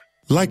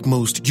Like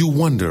most, you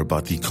wonder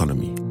about the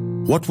economy.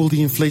 What will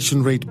the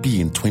inflation rate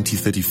be in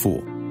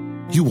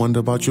 2034? You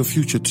wonder about your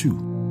future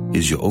too.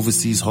 Is your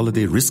overseas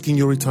holiday risking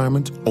your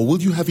retirement, or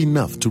will you have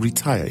enough to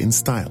retire in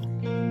style?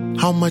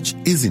 How much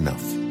is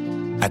enough?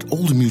 At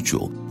Old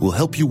Mutual, we'll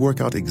help you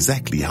work out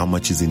exactly how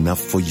much is enough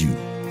for you.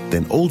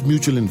 Then Old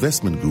Mutual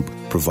Investment Group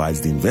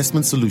provides the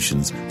investment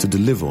solutions to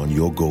deliver on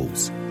your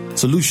goals.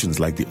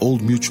 Solutions like the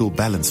Old Mutual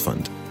Balance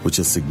Fund, which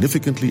has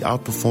significantly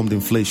outperformed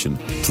inflation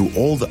through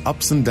all the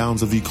ups and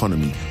downs of the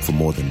economy for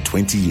more than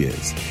 20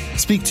 years.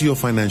 Speak to your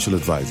financial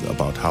advisor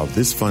about how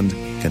this fund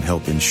can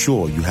help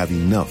ensure you have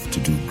enough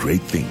to do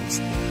great things.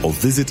 Or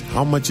visit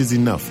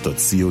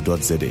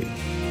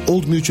howmuchisenough.co.za.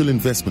 Old Mutual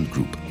Investment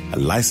Group, a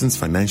licensed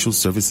financial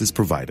services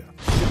provider.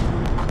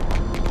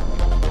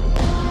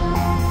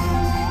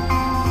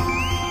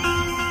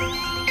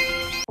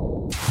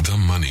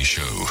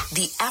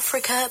 The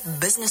Africa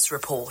Business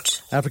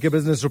Report. Africa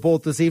Business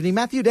Report this evening.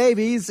 Matthew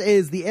Davies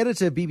is the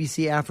editor of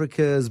BBC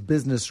Africa's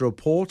Business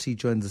Report. He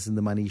joins us in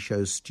the Money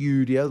Show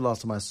studio. The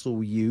last time I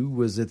saw you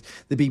was at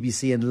the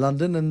BBC in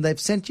London, and they've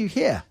sent you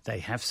here. They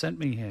have sent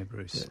me here,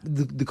 Bruce.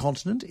 The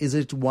continent, is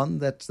it one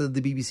that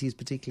the BBC is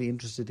particularly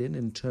interested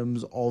in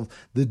terms of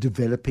the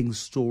developing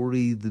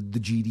story, the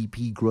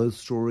GDP growth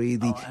story,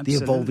 the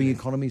evolving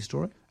economy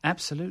story?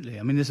 Absolutely.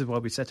 I mean, this is why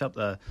we set up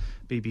the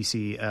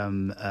BBC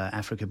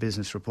Africa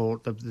Business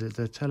Report,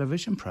 the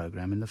television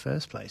programme in the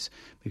first place,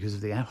 because of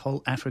the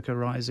whole Africa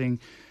Rising,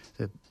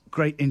 the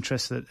great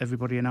interest that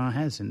everybody now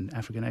has in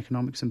African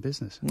economics and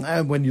business.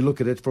 And when you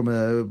look at it from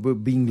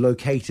being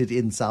located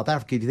in South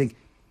Africa, do you think,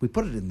 we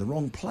put it in the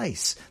wrong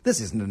place. This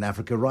isn't an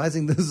Africa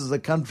Rising. This is a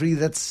country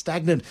that's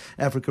stagnant.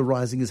 Africa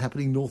Rising is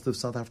happening north of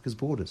South Africa's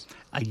borders.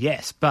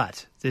 Yes,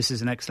 but this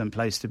is an excellent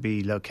place to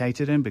be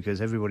located in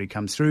because everybody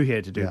comes through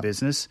here to do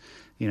business.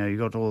 You know, you've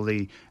got all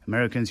the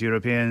Americans,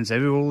 Europeans,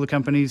 all the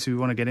companies who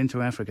want to get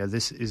into Africa.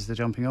 This is the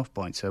jumping off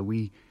point. So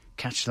we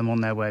catch them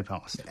on their way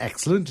past.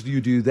 Excellent.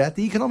 You do that.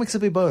 The economics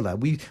of Ebola.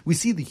 We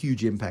see the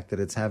huge impact that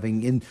it's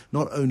having in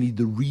not only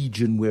the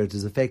region where it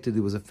is affected.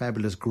 There was a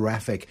fabulous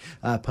graphic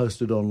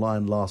posted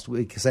online last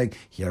week saying,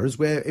 here is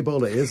where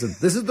Ebola is and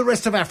this is the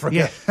rest of Africa.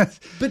 Yeah.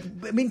 But,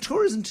 I mean,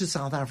 tourism to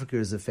South Africa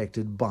is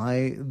affected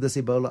by this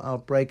Ebola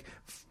outbreak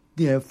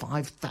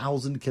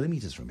 5,000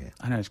 kilometres from here.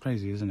 I know, it's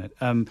crazy, isn't it?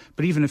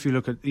 But even if you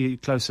look at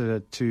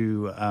closer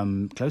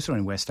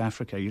in West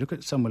Africa, you look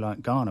at somewhere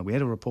like Ghana. We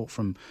had a report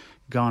from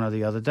Ghana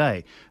the other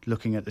day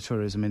looking at the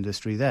tourism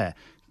industry there.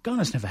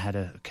 Ghana's never had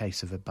a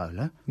case of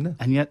Ebola,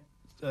 and yet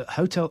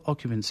hotel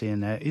occupancy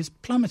in there is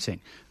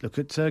plummeting. Look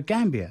at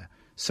Gambia,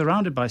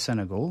 surrounded by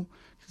Senegal.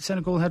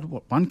 Senegal had,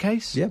 one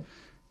case? Yeah.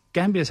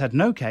 Gambia's had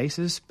no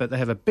cases, but they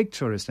have a big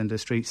tourist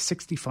industry.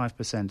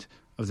 65%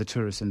 of the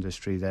tourist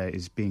industry there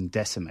is being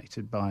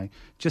decimated by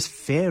just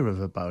fear of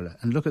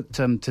Ebola. And look at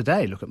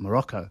today, look at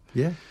Morocco.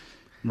 Yeah.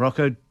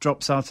 Morocco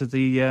drops out of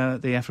the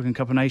African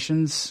Cup of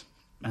Nations,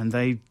 and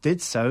they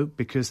did so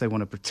because they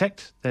want to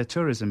protect their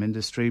tourism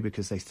industry,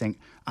 because they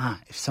think,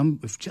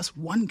 if just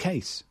one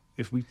case,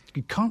 you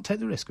can't take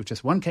the risk of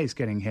just one case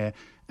getting here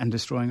and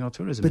destroying our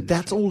tourism industry. But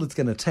that's all it's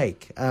going to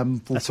take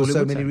for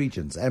so many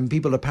regions. And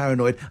people are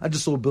paranoid. I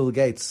just saw Bill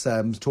Gates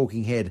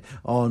talking head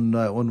on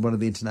one of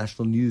the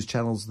international news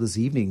channels this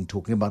evening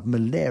talking about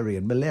malaria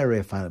and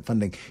malaria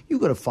funding.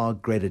 You've got a far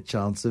greater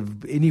chance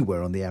of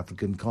anywhere on the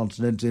African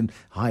continent in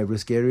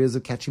high-risk areas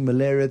of catching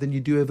malaria than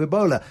you do of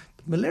Ebola.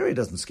 Malaria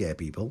doesn't scare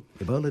people.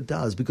 Ebola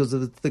does because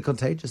of the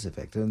contagious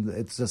effect, and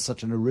it's just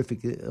such an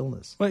horrific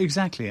illness. Well,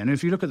 exactly. And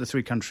if you look at the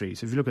three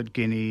countries, if you look at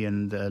Guinea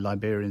and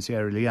Liberia and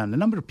Sierra Leone, the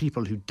number of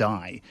people who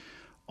die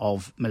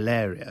of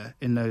malaria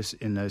in those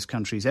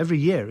countries every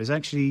year is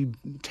actually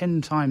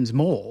 10 times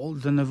more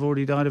than have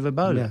already died of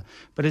Ebola. Yeah.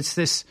 But it's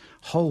this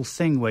whole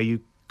thing where you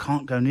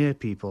can't go near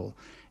people.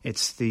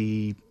 It's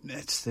the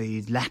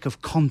lack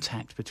of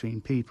contact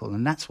between people,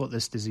 and that's what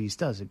this disease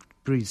does. It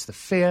breeds the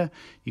fear.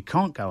 You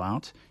can't go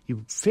out.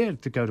 You fear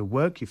to go to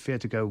work. You fear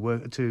to go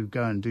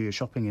and do your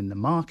shopping in the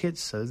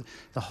markets. So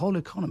the whole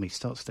economy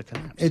starts to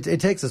collapse. It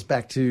takes us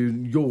back to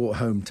your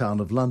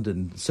hometown of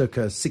London,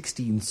 circa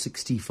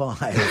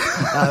 1665,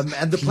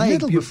 and the plague. A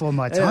little before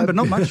my time, but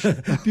not much.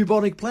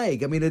 Bubonic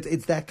plague. I mean,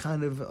 it's that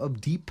kind of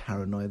deep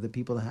paranoia that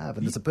people have,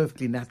 and it's a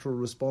perfectly natural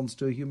response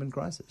to a human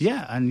crisis.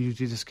 Yeah, and you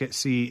just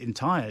see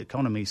entire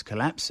economies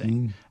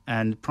collapsing,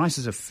 and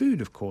prices of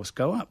food, of course,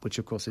 go up, which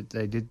of course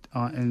they did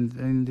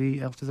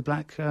after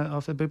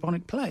the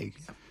bubonic plague.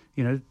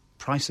 You know,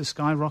 prices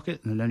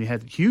skyrocket, and then you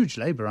had huge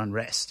labour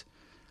unrest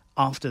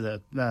after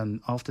the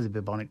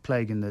bubonic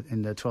plague in the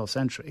 12th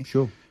century.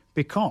 Sure,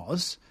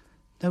 because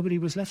nobody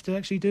was left to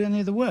actually do any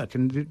of the work.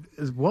 And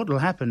what will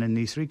happen in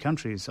these three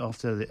countries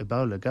after the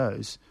Ebola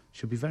goes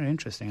should be very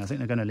interesting. I think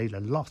they're going to need a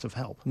lot of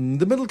help.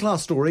 The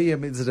middle-class story, I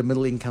mean, is it a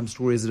middle-income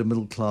story? Is it a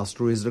middle-class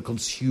story? Is it a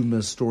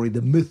consumer story?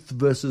 The myth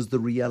versus the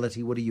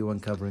reality? What are you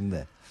uncovering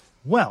there?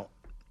 Well,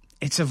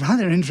 it's a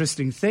rather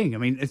interesting thing. I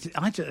mean,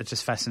 I'm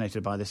just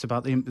fascinated by this,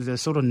 about the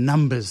sort of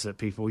numbers that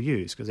people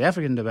use. Because the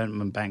African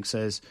Development Bank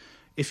says,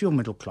 if you're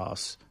middle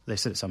class, they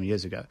said it some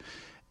years ago,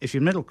 if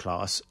you're middle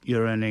class,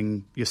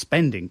 you're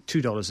spending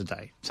 $2 a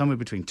day, somewhere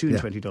between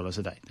 $2 and $20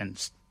 a day.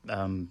 And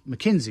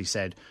McKinsey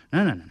said,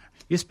 no.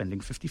 You're spending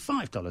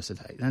 $55 a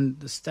day. And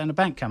the Standard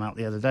Bank came out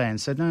the other day and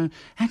said, no,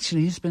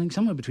 actually, you're spending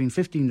somewhere between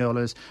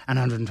 $15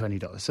 and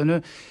 $120. So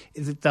no,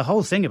 the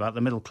whole thing about the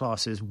middle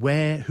class is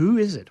who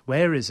is it?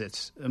 Where is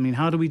it? I mean,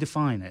 how do we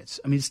define it?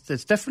 I mean,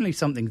 there's definitely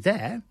something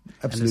there.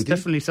 Absolutely. And there's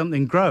definitely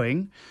something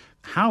growing.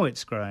 How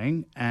it's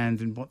growing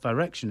and in what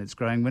direction it's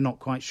growing, we're not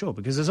quite sure.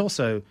 Because there's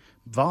also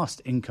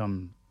vast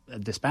income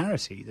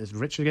disparity. There's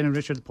richer getting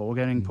richer, the poor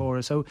getting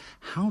poorer. So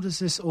how does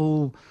this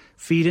all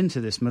feed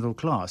into this middle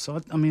class? So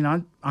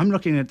I'm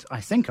looking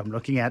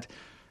at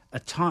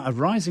a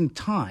rising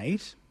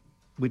tide,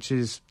 which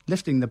is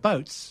lifting the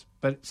boats,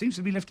 but it seems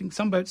to be lifting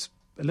some boats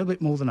a little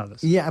bit more than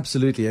others. Yeah,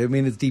 absolutely. I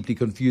mean, it's deeply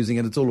confusing,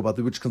 and it's all about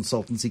which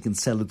consultancy can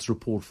sell its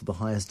report for the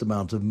highest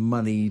amount of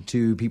money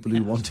to people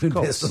who want to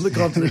invest on the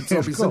continent.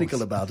 So be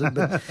cynical about it,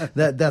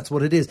 but that's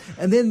what it is.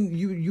 And then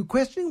you're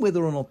questioning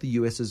whether or not the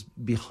US is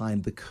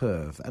behind the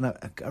curve. And I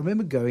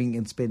remember going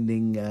and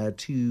spending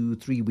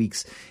 2-3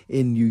 weeks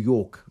in New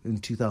York in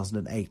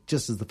 2008,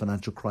 just as the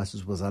financial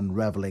crisis was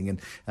unraveling,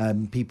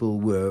 and people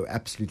were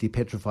absolutely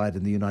petrified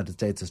in the United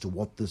States as to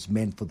what this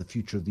meant for the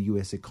future of the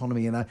US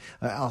economy. And I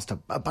asked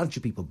a bunch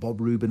of people, Bob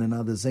Rubin and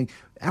others, saying,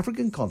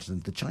 African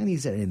continent, the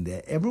Chinese are in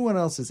there, everyone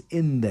else is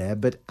in there,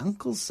 but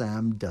Uncle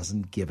Sam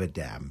doesn't give a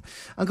damn.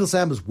 Uncle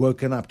Sam has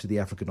woken up to the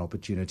African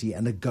opportunity,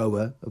 and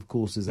AGOA, of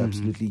course, is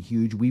absolutely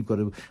huge. We've got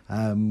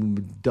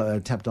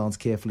to tap dance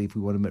carefully if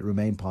we want to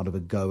remain part of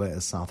AGOA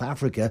as South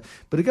Africa,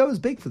 but AGOA is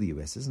big for the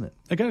US, isn't it?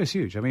 AGOA is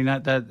huge. I mean,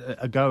 that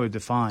AGOA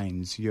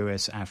defines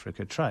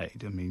US-Africa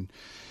trade. I mean,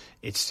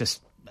 it's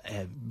just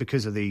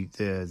because of the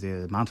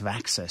amount of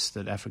access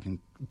that African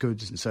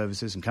goods and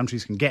services and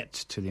countries can get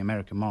to the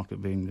American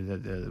market, being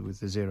with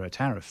the zero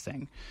tariff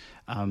thing,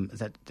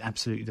 that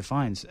absolutely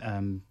defines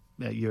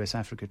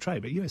US-Africa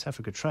trade. But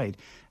US-Africa trade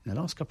in the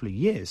last couple of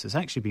years has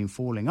actually been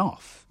falling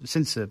off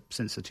since the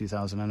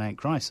 2008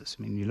 crisis.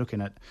 I mean, you're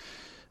looking at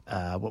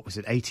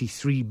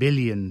 $83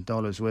 billion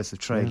worth of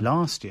trade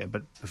last year,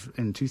 but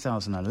in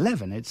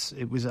 2011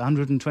 it was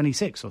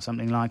 126 or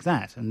something like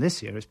that, and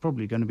this year it's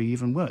probably going to be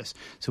even worse.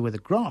 So where the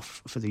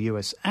graph for the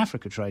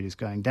US-Africa trade is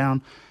going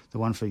down, the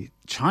one for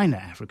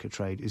China-Africa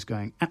trade is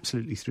going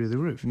absolutely through the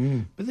roof.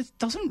 But it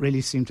doesn't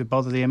really seem to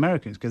bother the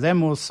Americans, because they're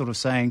more sort of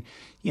saying,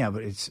 yeah,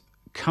 but it's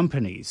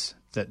companies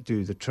that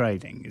do the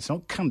trading. It's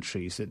not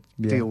countries that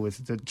deal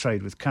with the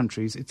trade with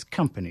countries, it's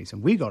companies.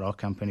 And we got our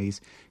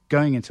companies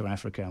going into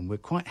Africa, and we're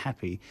quite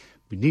happy.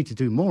 We need to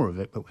do more of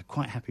it, but we're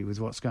quite happy with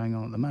what's going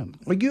on at the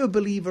moment. Are you a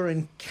believer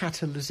in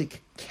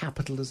catalytic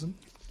capitalism?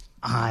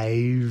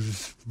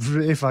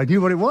 If I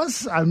knew what it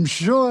was, I'm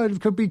sure I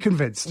could be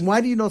convinced. Why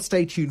do you not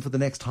stay tuned for the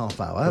next half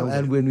hour?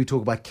 And when we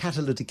talk about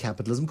catalytic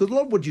capitalism, because a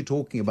lot of what you're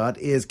talking about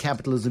is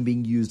capitalism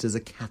being used as a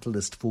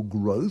catalyst for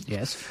growth.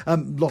 Yes.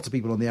 Lots of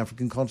people on the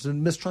African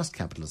continent mistrust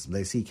capitalism.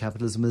 They see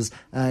capitalism as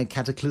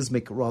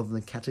cataclysmic rather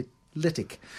than catalytic.